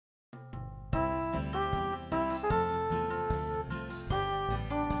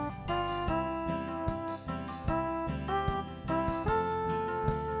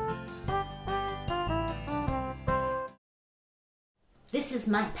This is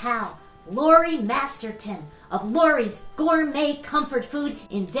my pal, Laurey Masterton of Laurey's Gourmet Comfort Food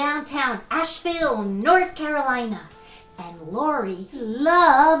in downtown Asheville, North Carolina. And Laurey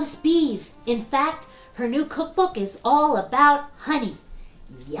loves bees. In fact, her new cookbook is all about honey.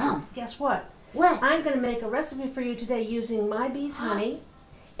 Yum. Guess what? What? I'm going to make a recipe for you today using my bee's honey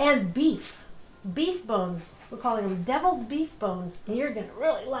and beef. Beef bones. We're calling them deviled beef bones, and you're going to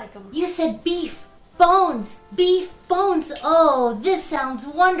really like them. You said beef bones. Beef bones. Oh, this sounds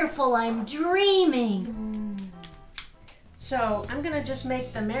wonderful. I'm dreaming. So I'm going to just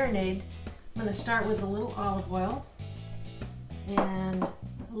make the marinade. I'm going to start with a little olive oil and a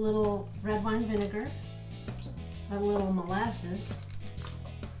little red wine vinegar, a little molasses,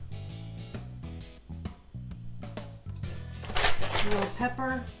 a little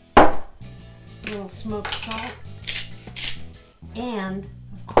pepper, a little smoked salt, and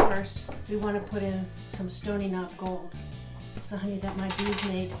of course we want to put in some Stony Knot Gold. It's the honey that my bees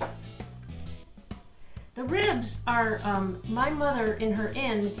made. The ribs are, my mother in her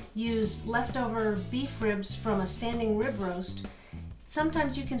inn used leftover beef ribs from a standing rib roast.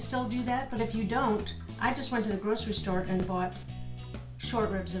 Sometimes you can still do that, but if you don't, I just went to the grocery store and bought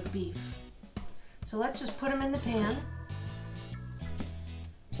short ribs of beef. So let's just put them in the pan,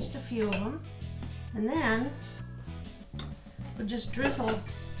 just a few of them, and then we'll just drizzle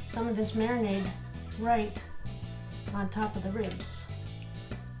some of this marinade right on top of the ribs.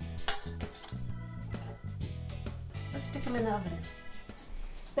 Let's stick them in the oven.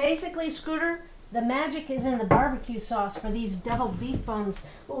 Basically, Scooter, the magic is in the barbecue sauce for these deviled beef bones.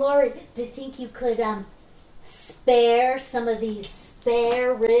 Laurey, do you think you could spare some of these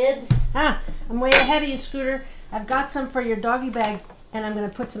spare ribs? I'm way ahead of you, Scooter. I've got some for your doggy bag, and I'm going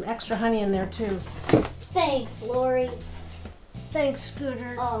to put some extra honey in there too. Thanks, Laurey. Thanks,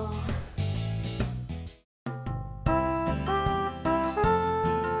 Scooter. Oh.